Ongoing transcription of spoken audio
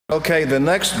Okay, the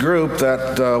next group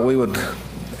that we would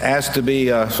ask to be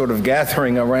sort of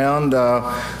gathering around,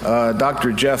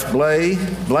 Dr. Jeff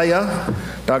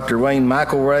Blea, Dr. Wayne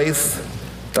McElraith,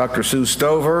 Dr. Sue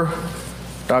Stover,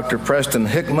 Dr. Preston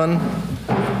Hickman,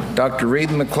 Dr.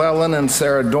 Reed McClellan, and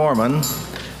Sarah Dorman.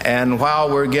 And while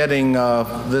we're getting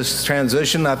this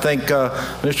transition, I think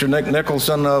Mr. Nick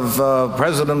Nicholson,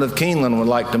 President of Keeneland, would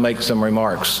like to make some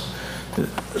remarks.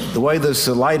 The way this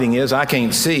lighting is, I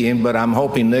can't see him, but I'm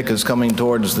hoping Nick is coming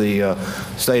towards the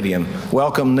stadium.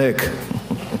 Welcome, Nick.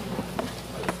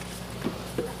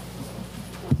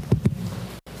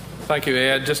 Thank you,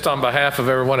 Ed. Just on behalf of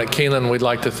everyone at Keeneland, we'd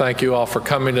like to thank you all for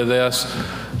coming to this.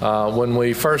 When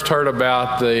we first heard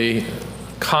about the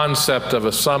concept of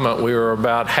a summit, we were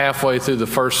about halfway through the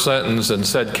first sentence and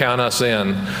said, count us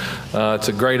in. It's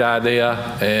a great idea,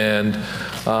 and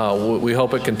we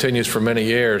hope it continues for many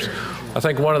years. I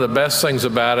think one of the best things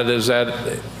about it is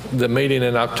that the meeting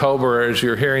in October, as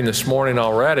you're hearing this morning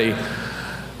already,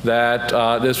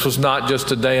 that this was not just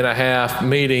a day-and-a-half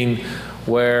meeting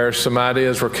where some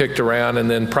ideas were kicked around and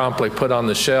then promptly put on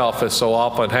the shelf, as so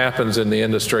often happens in the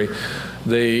industry.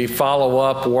 The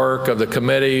follow-up work of the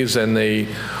committees and the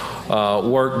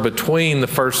work between the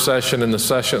first session and the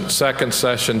second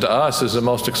session to us is the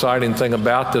most exciting thing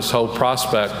about this whole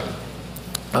prospect.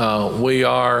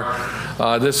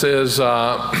 This is,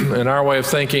 in our way of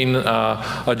thinking,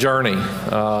 a journey.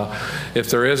 If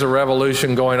there is a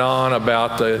revolution going on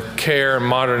about the care and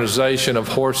modernization of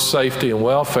horse safety and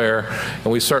welfare,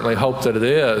 and we certainly hope that it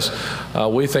is,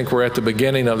 we think we're at the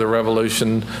beginning of the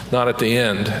revolution, not at the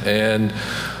end. And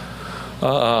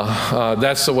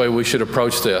that's the way we should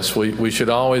approach this. We should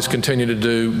always continue to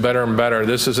do better and better.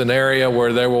 This is an area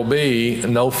where there will be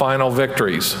no final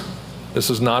victories. This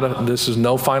is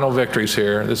no final victories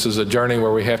here. This is a journey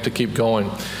where we have to keep going.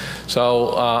 So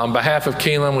on behalf of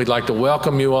Keeneland, we'd like to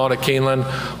welcome you all to Keeneland.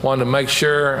 Wanted to make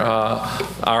sure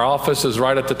our office is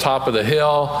right at the top of the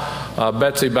hill.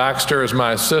 Betsy Baxter is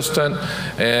my assistant,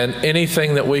 and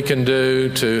anything that we can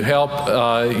do to help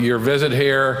your visit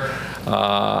here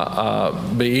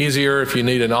be easier. If you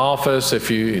need an office,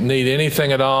 if you need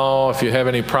anything at all, if you have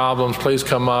any problems, please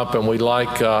come up, and we'd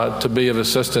like to be of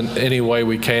assistance any way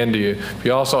we can to you. If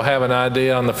you also have an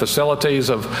idea on the facilities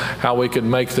of how we could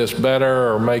make this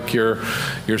better or make your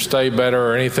stay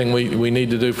better or anything we need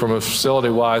to do from a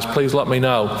facility-wise, please let me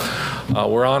know.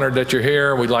 We're honored that you're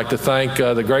here. We'd like to thank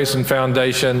the Grayson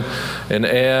Foundation and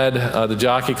Ed, the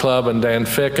Jockey Club, and Dan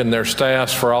Fick and their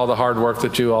staffs for all the hard work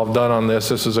that you all have done on this.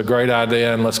 This is a great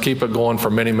idea, and let's keep it going for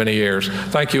many, many years.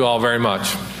 Thank you all very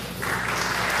much.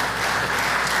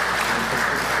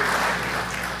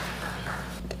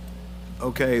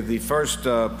 Okay, the first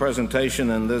presentation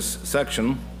in this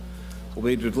section will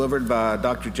be delivered by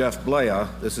Dr. Jeff Blea.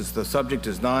 The subject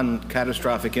is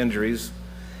non-catastrophic injuries.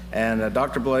 And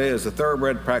Dr. Blea is a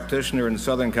thoroughbred practitioner in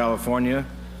Southern California,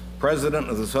 president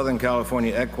of the Southern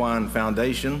California Equine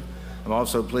Foundation. I'm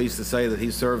also pleased to say that he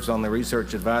serves on the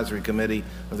Research Advisory Committee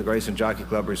of the Grayson Jockey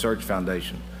Club Research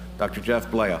Foundation. Dr.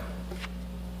 Jeff Blea.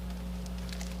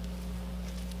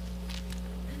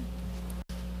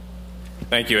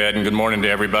 Thank you, Ed, and good morning to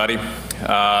everybody.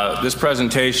 This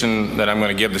presentation that I'm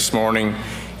going to give this morning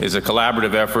is a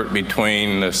collaborative effort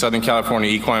between the Southern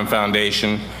California Equine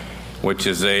Foundation, which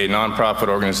is a nonprofit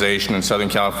organization in Southern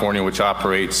California which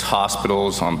operates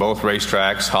hospitals on both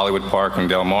racetracks, Hollywood Park and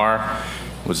Del Mar.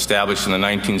 It was established in the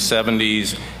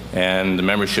 1970s, and the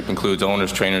membership includes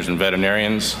owners, trainers, and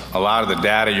veterinarians. A lot of the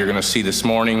data you're going to see this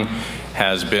morning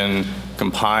has been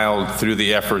compiled through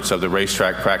the efforts of the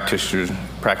racetrack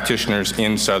practitioners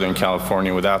in Southern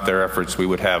California. Without their efforts, we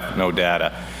would have no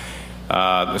data.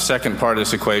 The second part of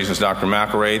this equation is Dr.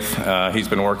 McElraith. He's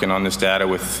been working on this data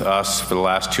with us for the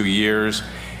last 2 years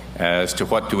as to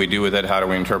what do we do with it, how do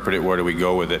we interpret it, where do we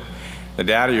go with it. The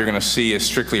data you're going to see is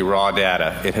strictly raw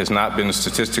data. It has not been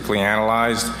statistically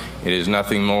analyzed. It is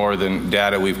nothing more than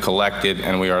data we've collected,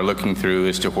 and we are looking through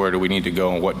as to where do we need to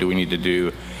go and what do we need to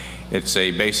do. It's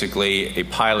basically a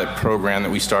pilot program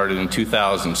that we started in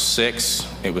 2006.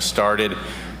 It was started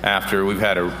after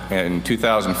in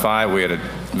 2005, we had a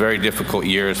very difficult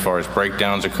year as far as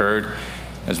breakdowns occurred.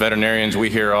 As veterinarians, we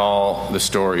hear all the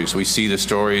stories. We see the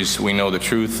stories. We know the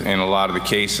truth in a lot of the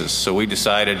cases. So we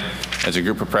decided as a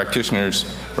group of practitioners,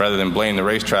 rather than blame the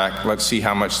racetrack, let's see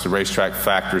how much the racetrack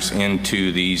factors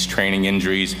into these training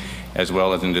injuries as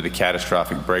well as into the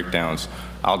catastrophic breakdowns.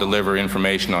 I'll deliver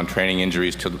information on training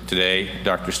injuries today.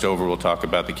 Dr. Stover will talk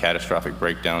about the catastrophic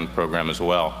breakdown program as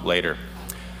well later.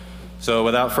 So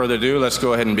without further ado, let's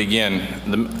go ahead and begin.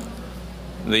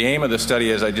 The aim of the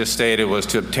study, as I just stated, was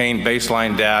to obtain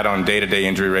baseline data on day-to-day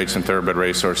injury rates in thoroughbred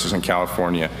racehorses in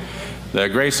California. The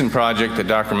Grayson project that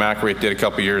Dr. McElraith did a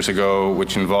couple years ago,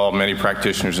 which involved many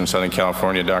practitioners in Southern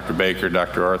California, Dr. Baker,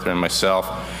 Dr. Arthur, and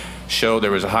myself, showed there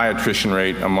was a high attrition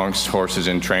rate amongst horses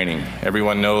in training.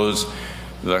 Everyone knows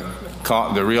the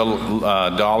real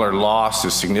dollar loss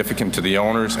is significant to the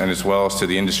owners and as well as to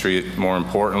the industry. More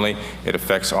importantly, it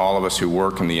affects all of us who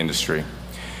work in the industry.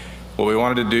 What we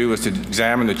wanted to do was to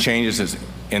examine the changes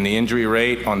in the injury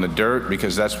rate on the dirt,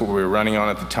 because that's what we were running on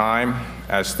at the time.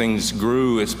 As things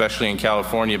grew, especially in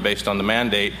California based on the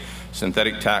mandate,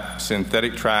 synthetic tracks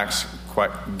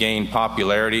gained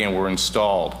popularity and were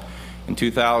installed. In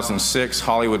 2006,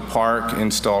 Hollywood Park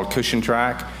installed cushion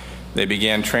track. They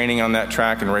began training on that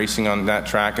track and racing on that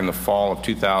track in the fall of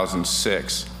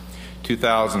 2006.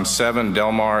 2007,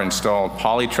 Del Mar installed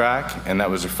Polytrack, and that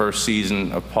was the first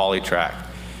season of Polytrack.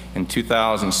 In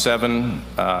 2007,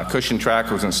 cushion track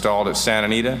was installed at Santa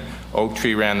Anita. Oak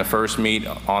Tree ran the first meet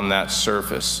on that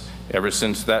surface. Ever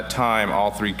since that time,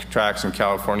 all 3 tracks in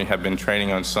California have been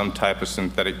training on some type of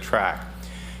synthetic track.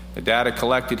 The data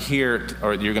collected here,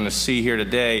 or you're going to see here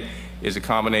today, is a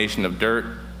combination of dirt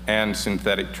and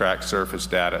synthetic track surface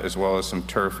data, as well as some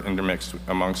turf intermixed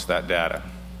amongst that data.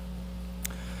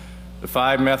 The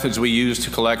 5 methods we use to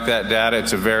collect that data,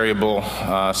 it's a variable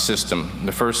system.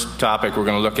 The first topic we're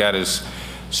going to look at is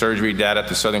surgery data at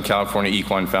the Southern California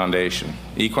Equine Foundation.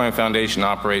 The Equine Foundation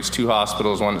operates 2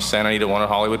 hospitals, one at Santa Anita, one at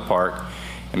Hollywood Park.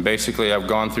 And basically, I've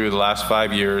gone through the last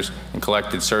 5 years and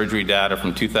collected surgery data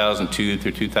from 2002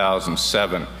 through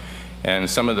 2007. And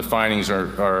some of the findings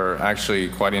are actually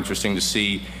quite interesting to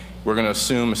see. We're going to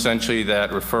assume essentially that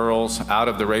referrals out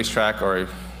of the racetrack are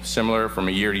similar from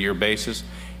a year-to-year basis.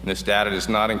 And this data does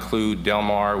not include Del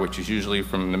Mar, which is usually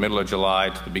from the middle of July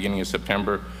to the beginning of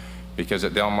September, because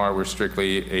at Del Mar we're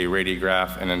strictly a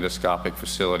radiograph and endoscopic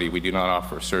facility. We do not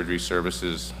offer surgery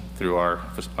services through our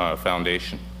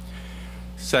foundation.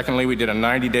 Secondly, we did a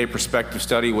 90-day prospective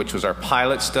study, which was our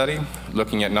pilot study,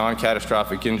 looking at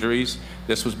non-catastrophic injuries.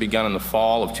 This was begun in the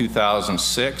fall of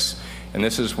 2006, and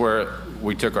this is where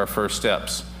we took our first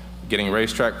steps, getting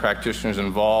racetrack practitioners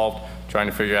involved, trying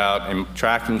to figure out a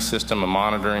tracking system, a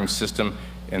monitoring system,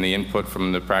 and the input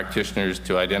from the practitioners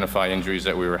to identify injuries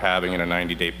that we were having in a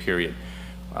 90-day period.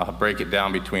 I'll break it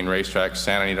down between racetracks,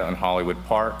 Santa Anita and Hollywood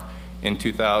Park. In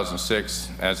 2006,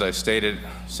 as I stated,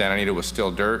 Santa Anita was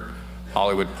still dirt.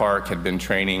 Hollywood Park had been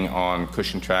training on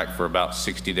cushion track for about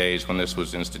 60 days when this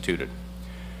was instituted.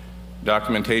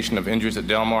 Documentation of injuries at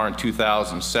Del Mar in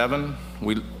 2007.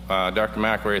 Dr.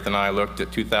 McElraith and I looked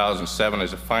at 2007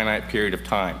 as a finite period of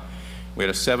time. We had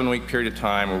a 7-week period of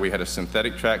time where we had a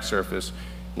synthetic track surface.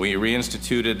 We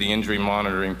reinstituted the injury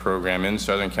monitoring program in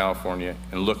Southern California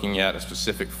and looking at a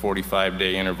specific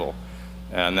 45-day interval.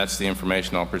 And that's the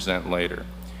information I'll present later.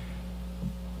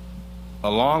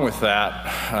 Along with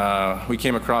that, we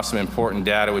came across some important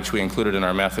data which we included in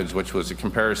our methods, which was a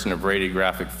comparison of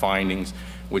radiographic findings,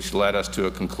 which led us to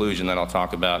a conclusion that I'll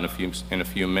talk about in a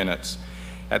few minutes.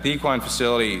 At the equine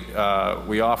facility,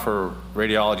 we offer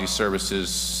radiology services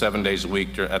 7 days a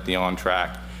week at the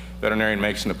on-track. Veterinarian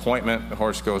makes an appointment, the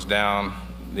horse goes down,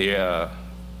 the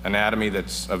anatomy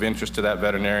that's of interest to that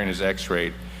veterinarian is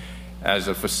x-rayed. As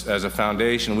a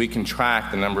foundation, we can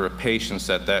track the number of patients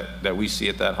that we see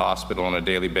at that hospital on a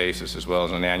daily basis as well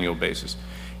as an annual basis.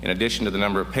 In addition to the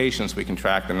number of patients, we can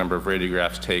track the number of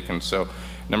radiographs taken. So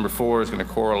number 4 is going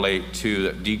to correlate to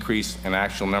the decrease in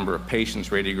actual number of patients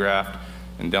radiographed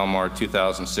in Del Mar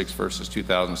 2006 versus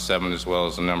 2007, as well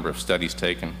as the number of studies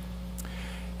taken.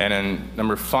 And then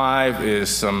number 5 is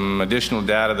some additional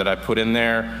data that I put in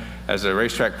there. As a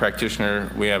racetrack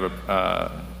practitioner, we have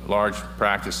a large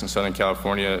practice in Southern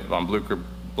California. Von Blucher,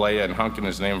 Blea, and Hunkin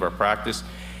is the name of our practice.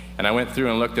 And I went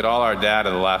through and looked at all our data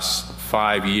the last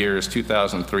 5 years,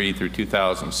 2003 through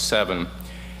 2007.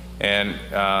 And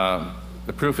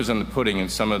the proof is in the pudding in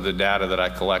some of the data that I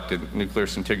collected: nuclear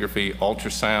scintigraphy,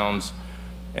 ultrasounds,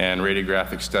 and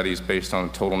radiographic studies based on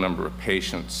the total number of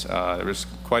patients. There was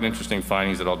quite interesting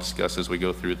findings that I'll discuss as we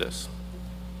go through this.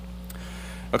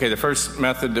 Okay, the first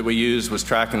method that we used was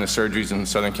tracking the surgeries in the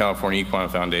Southern California Equine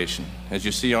Foundation. As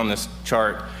you see on this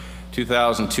chart,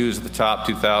 2002 is at the top,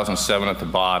 2007 at the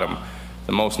bottom.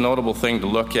 The most notable thing to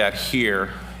look at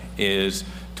here is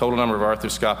total number of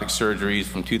arthroscopic surgeries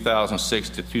from 2006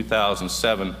 to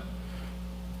 2007.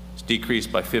 It's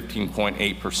decreased by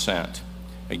 15.8%.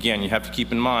 Again, you have to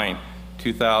keep in mind,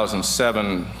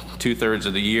 2007, 2/3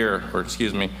 of the year, or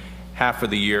excuse me, half of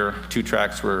the year, 2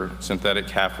 tracks were synthetic,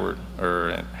 half were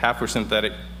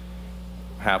synthetic,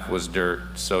 half was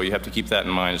dirt. So you have to keep that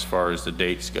in mind as far as the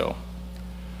dates go.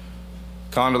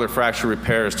 Condylar fracture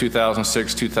repairs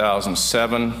 2006,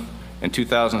 2007. In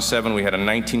 2007, we had a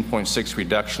 19.6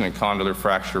 reduction in condylar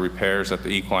fracture repairs at the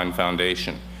Equine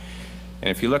Foundation. And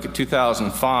if you look at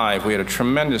 2005, we had a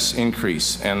tremendous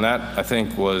increase, and that, I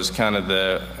think, was kind of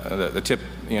the tip,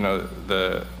 you know,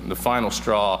 the final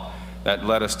straw that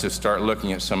led us to start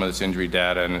looking at some of this injury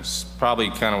data, and it's probably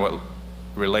kind of what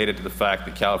related to the fact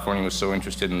that California was so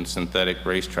interested in synthetic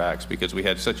racetracks, because we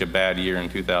had such a bad year in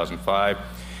 2005.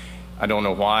 I don't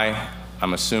know why.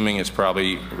 I'm assuming it's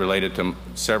probably related to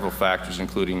several factors,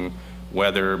 including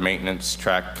weather, maintenance,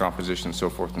 track composition, so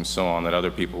forth and so on, that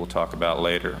other people will talk about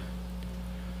later.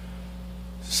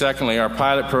 Secondly, our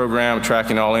pilot program,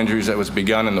 Tracking All Injuries, that was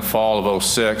begun in the fall of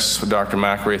 '06 with Dr.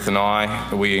 McRaith and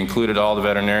I. We included all the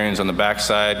veterinarians on the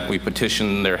backside. We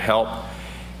petitioned their help.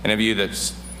 Any of you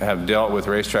that have dealt with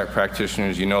racetrack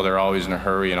practitioners, you know they're always in a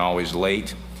hurry and always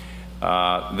late.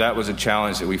 That was a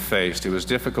challenge that we faced. It was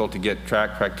difficult to get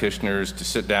track practitioners to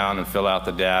sit down and fill out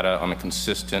the data on a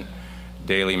consistent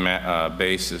daily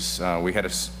basis. We had the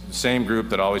same group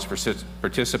that always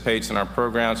participates in our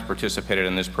programs, participated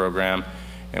in this program,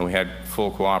 and we had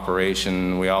full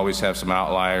cooperation. We always have some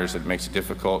outliers that makes it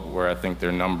difficult, where I think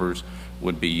their numbers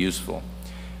would be useful.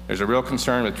 There's a real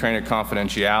concern with trainer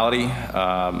confidentiality.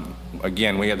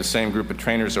 Again, we have the same group of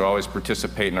trainers that always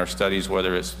participate in our studies,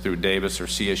 whether it's through Davis or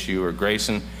CSU or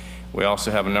Grayson. We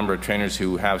also have a number of trainers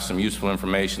who have some useful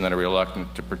information that are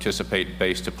reluctant to participate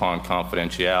based upon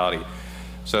confidentiality.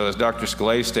 So as Dr.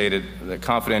 Scalay stated, that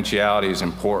confidentiality is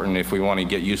important if we want to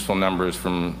get useful numbers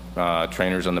from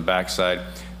trainers on the backside.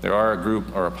 There are a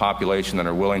group or a population that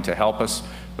are willing to help us,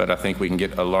 but I think we can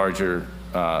get a larger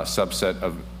subset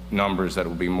of numbers that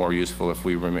will be more useful if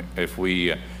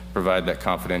we provide that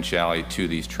confidentiality to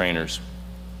these trainers.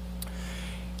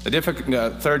 The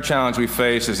third challenge we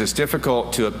face is it's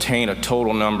difficult to obtain a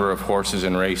total number of horses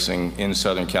in racing in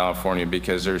Southern California,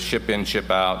 because there's ship in, ship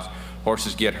out,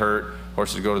 horses get hurt,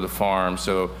 horses go to the farm.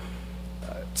 So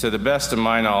to the best of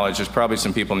my knowledge, there's probably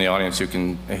some people in the audience who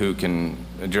can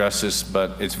address this,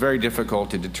 but it's very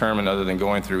difficult to determine, other than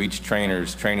going through each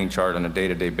trainer's training chart on a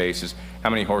day-to-day basis, how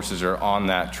many horses are on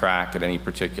that track at any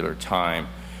particular time.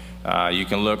 You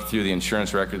can look through the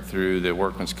insurance record through the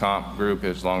workman's comp group,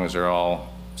 as long as they're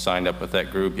all signed up with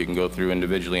that group. You can go through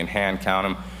individually and hand count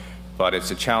them, but it's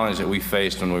a challenge that we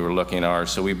faced when we were looking at ours.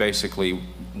 So we basically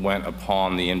went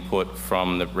upon the input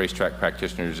from the racetrack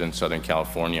practitioners in Southern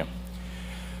California.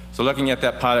 So looking at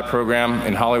that pilot program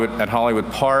in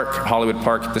Hollywood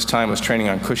Park at this time was training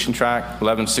on cushion track,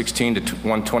 11/16 to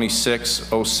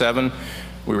 1/26/07.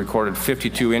 We recorded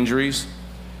 52 injuries,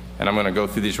 and I'm going to go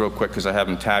through these real quick because I have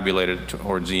them tabulated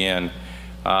towards the end.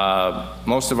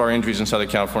 Most of our injuries in Southern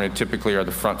California typically are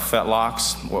the front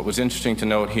fetlocks. What was interesting to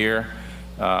note here,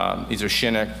 these are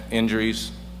shin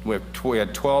injuries. We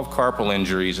had 12 carpal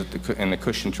injuries in the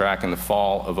cushion track in the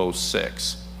fall of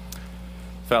 '06.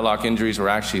 Fetlock injuries were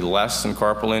actually less than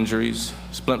carpal injuries.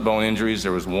 Splint bone injuries,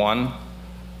 there was 1.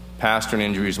 Pastern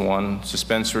injuries, 1.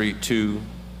 Suspensory, 2.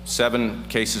 7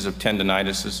 cases of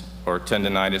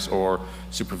tendinitis or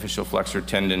superficial flexor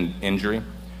tendon injury.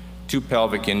 2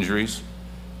 pelvic injuries.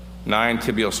 9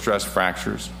 tibial stress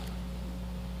fractures.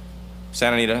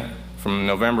 Santa Anita, from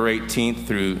November 18th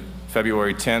through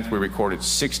February 10th, we recorded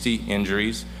 60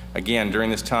 injuries. Again,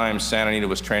 during this time, Santa Anita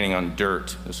was training on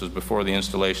dirt. This was before the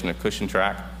installation of cushion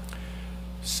track.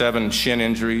 7 shin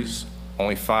injuries,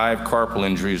 only 5 carpal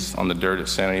injuries on the dirt at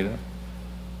Santa Anita.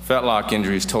 Fetlock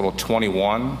injuries total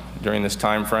 21 during this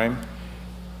time frame.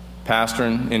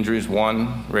 Pastern injuries,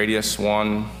 1, radius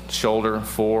 1, shoulder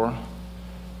 4.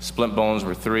 Splint bones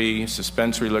were 3,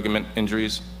 suspensory ligament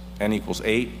injuries, N equals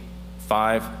 8,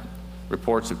 5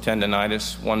 reports of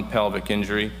tendinitis, 1 pelvic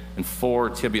injury, and 4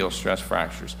 tibial stress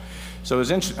fractures. So it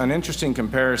was an interesting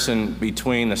comparison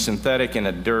between the synthetic and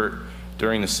the dirt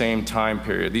during the same time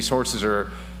period. These horses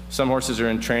some horses are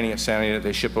in training at Santa Anita,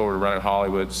 they ship over to run at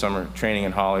Hollywood, some are training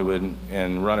in Hollywood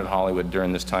and run at Hollywood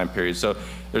during this time period. So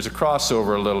there's a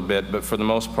crossover a little bit, but for the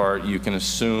most part, you can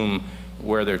assume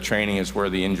where their training is where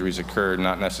the injuries occurred,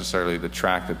 not necessarily the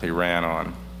track that they ran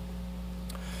on.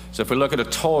 So if we look at a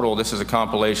total, this is a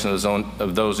compilation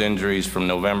of those injuries from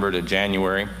November to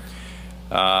January.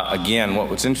 Again, what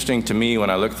was interesting to me when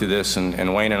I looked through this,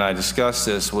 and Wayne and I discussed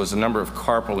this, was the number of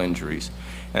carpal injuries.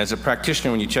 And as a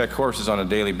practitioner, when you check horses on a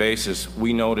daily basis,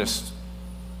 we noticed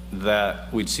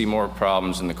that we'd see more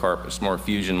problems in the carpus, more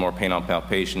effusion, more pain on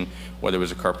palpation, whether it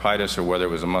was a carpitis or whether it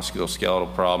was a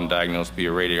musculoskeletal problem diagnosed via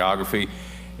radiography.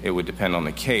 It would depend on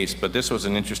the case, but this was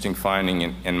an interesting finding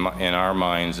in our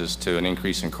minds as to an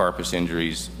increase in carpus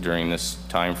injuries during this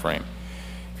time frame.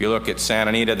 If If you look at Santa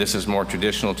Anita, this is more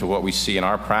traditional to what we see in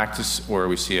our practice, where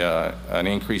we see an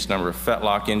increased number of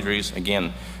fetlock injuries.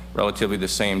 Again, relatively the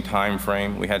same time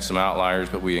frame. We had some outliers,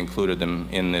 but we included them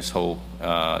in this whole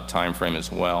time frame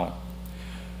as well.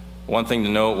 One thing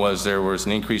to note was there was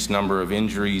an increased number of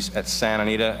injuries at Santa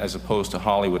Anita as opposed to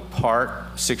Hollywood Park.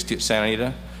 60 at Santa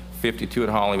Anita, 52 at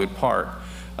Hollywood Park.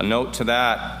 A note to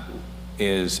that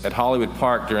is at Hollywood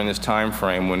Park during this time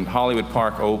frame, when Hollywood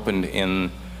Park opened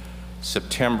in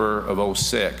September of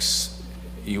 '06,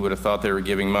 you would have thought they were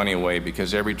giving money away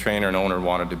because every trainer and owner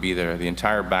wanted to be there. The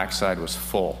entire backside was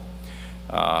full.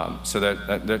 So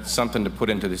that's something to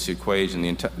put into this equation.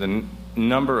 The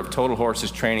number of total horses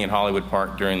training at Hollywood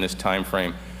Park during this time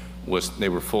frame they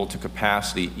were full to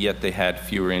capacity, yet they had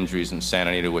fewer injuries than Santa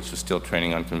Anita, which was still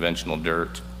training on conventional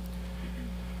dirt.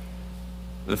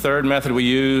 The third method we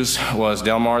used was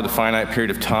Del Mar, the finite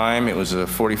period of time. It was a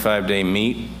 45-day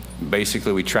meet.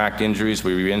 Basically, we tracked injuries.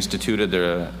 We reinstituted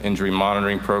the injury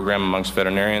monitoring program amongst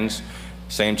veterinarians.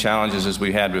 Same challenges as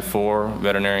we had before: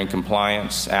 veterinarian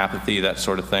compliance, apathy, that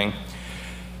sort of thing.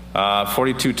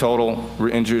 42 total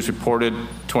injuries reported,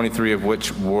 23 of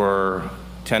which were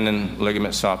tendon,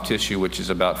 ligament, soft tissue, which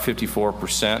is about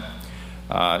 54%.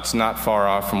 It's not far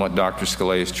off from what Dr.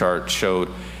 Scale's chart showed.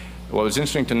 What was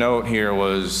interesting to note here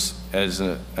was, as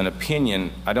an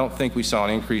opinion, I don't think we saw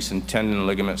an increase in tendon,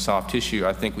 ligament, soft tissue.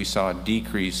 I think we saw a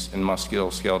decrease in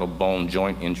musculoskeletal bone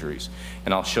joint injuries.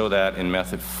 And I'll show that in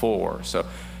method 4. So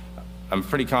I'm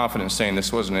pretty confident saying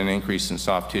this wasn't an increase in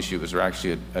soft tissue. It was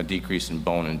actually a decrease in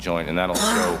bone and joint. And that'll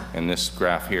show in this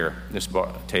graph here, this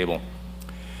table.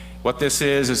 What this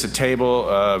is a table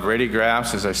of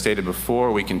radiographs. As I stated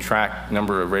before, we can track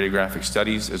number of radiographic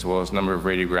studies as well as number of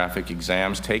radiographic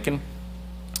exams taken.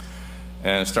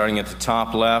 And starting at the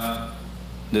top left,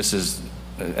 this is,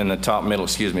 in the top middle,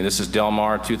 excuse me, this is Del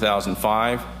Mar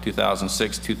 2005,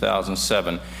 2006,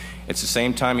 2007. It's the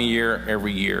same time of year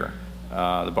every year.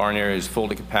 The barn area is full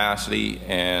to capacity,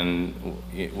 and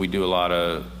we do a lot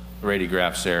of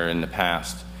radiographs there in the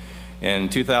past. In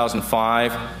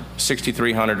 2005,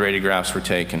 6,300 radiographs were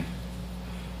taken.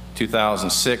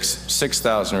 2006,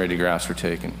 6,000 radiographs were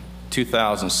taken.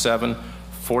 2007,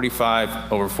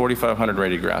 over 4,500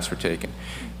 radiographs were taken.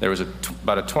 There was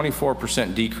about a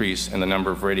 24% decrease in the number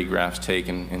of radiographs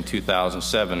taken in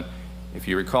 2007. If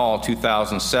you recall,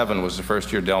 2007 was the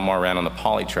first year Del Mar ran on the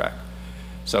poly track.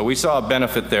 So we saw a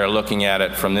benefit there looking at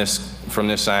it from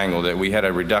this angle, that we had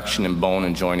a reduction in bone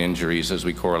and joint injuries as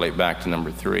we correlate back to number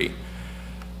 3.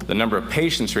 The number of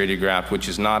patients radiographed, which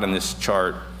is not in this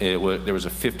chart, there was a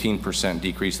 15%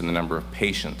 decrease in the number of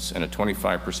patients and a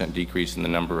 25% decrease in the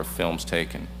number of films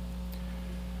taken.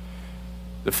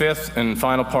 The fifth and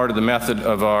final part of the method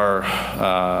of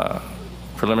our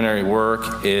preliminary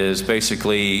work is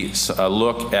basically a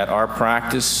look at our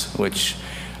practice, which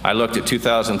I looked at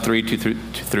 2003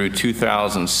 through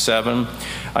 2007.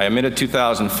 I omitted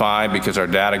 2005 because our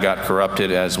data got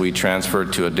corrupted as we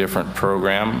transferred to a different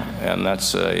program, and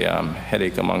that's a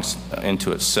headache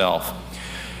into itself.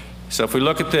 So if we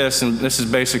look at this, and this is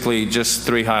basically just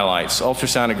 3 highlights: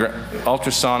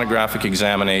 ultrasonographic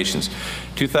examinations.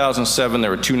 2007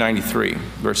 there were 293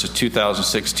 versus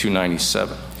 2006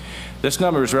 297. This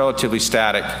number is relatively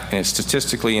static and it's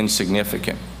statistically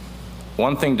insignificant.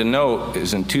 One thing to note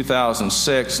is in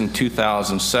 2006 and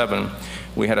 2007,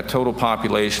 we had a total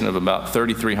population of about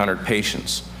 3,300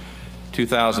 patients.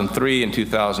 2003 and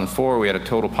 2004, we had a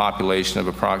total population of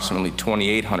approximately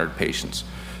 2,800 patients.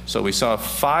 So we saw a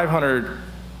 500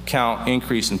 count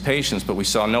increase in patients, but we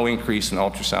saw no increase in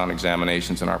ultrasound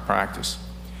examinations in our practice.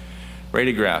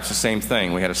 Radiographs, the same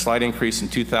thing. We had a slight increase in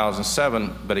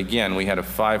 2007, but again, we had a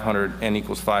 500, N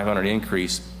equals 500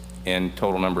 increase in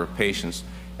total number of patients,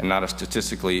 and not a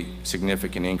statistically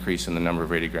significant increase in the number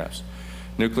of radiographs.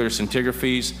 Nuclear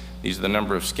scintigraphies, these are the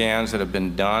number of scans that have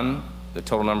been done. The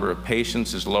total number of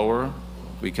patients is lower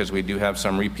because we do have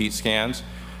some repeat scans.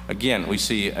 Again, we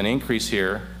see an increase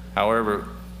here. However,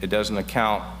 it doesn't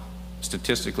account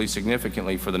statistically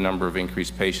significantly for the number of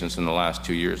increased patients in the last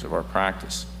 2 years of our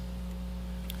practice.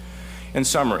 In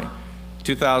summary,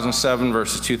 2007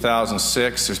 versus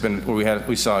 2006,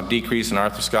 we saw a decrease in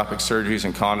arthroscopic surgeries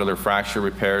and condylar fracture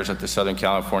repairs at the Southern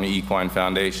California Equine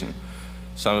Foundation.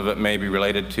 Some of it may be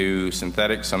related to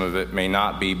synthetic, some of it may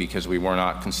not be because we were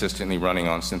not consistently running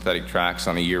on synthetic tracks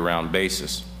on a year-round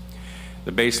basis.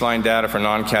 The baseline data for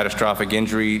non-catastrophic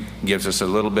injury gives us a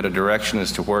little bit of direction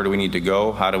as to where do we need to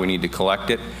go, how do we need to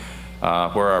collect it,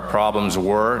 where our problems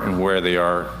were and where they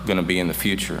are going to be in the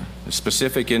future. The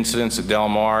specific incidents at Del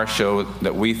Mar show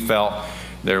that we felt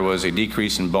there was a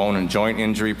decrease in bone and joint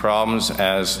injury problems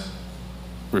as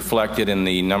reflected in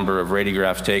the number of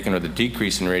radiographs taken or the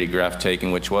decrease in radiographs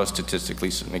taken, which was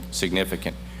statistically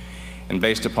significant. And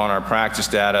based upon our practice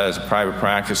data as a private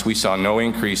practice, we saw no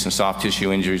increase in soft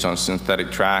tissue injuries on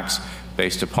synthetic tracks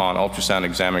based upon ultrasound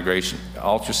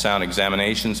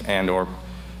examinations and or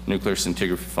nuclear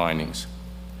scintigraphy findings.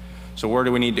 So where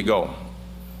do we need to go?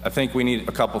 I think we need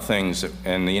a couple things,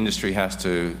 and the industry has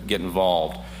to get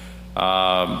involved.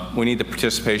 We need the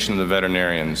participation of the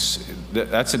veterinarians.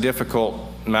 That's a difficult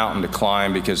mountain to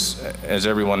climb because, as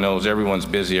everyone knows, everyone's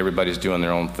busy, everybody's doing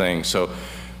their own thing. So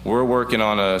we're working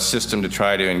on a system to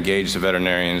try to engage the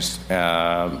veterinarians.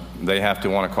 They have to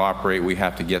want to cooperate. We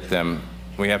have to get them,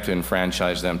 we have to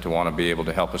enfranchise them to want to be able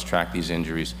to help us track these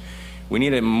injuries. We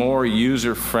need a more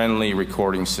user-friendly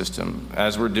recording system.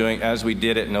 As we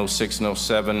did it in 06 and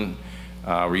 07,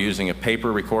 we're using a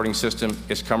paper recording system.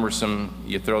 It's cumbersome.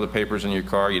 You throw the papers in your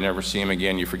car, you never see them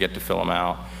again, you forget to fill them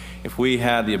out. If we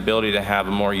had the ability to have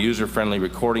a more user-friendly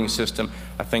recording system,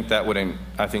 I think that would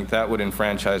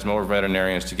enfranchise more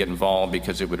veterinarians to get involved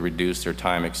because it would reduce their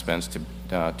time expense to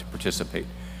participate.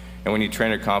 And we need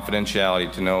trainer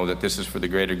confidentiality to know that this is for the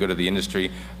greater good of the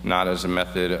industry, not as a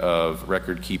method of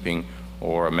record keeping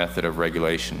or a method of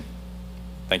regulation.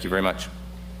 Thank you very much.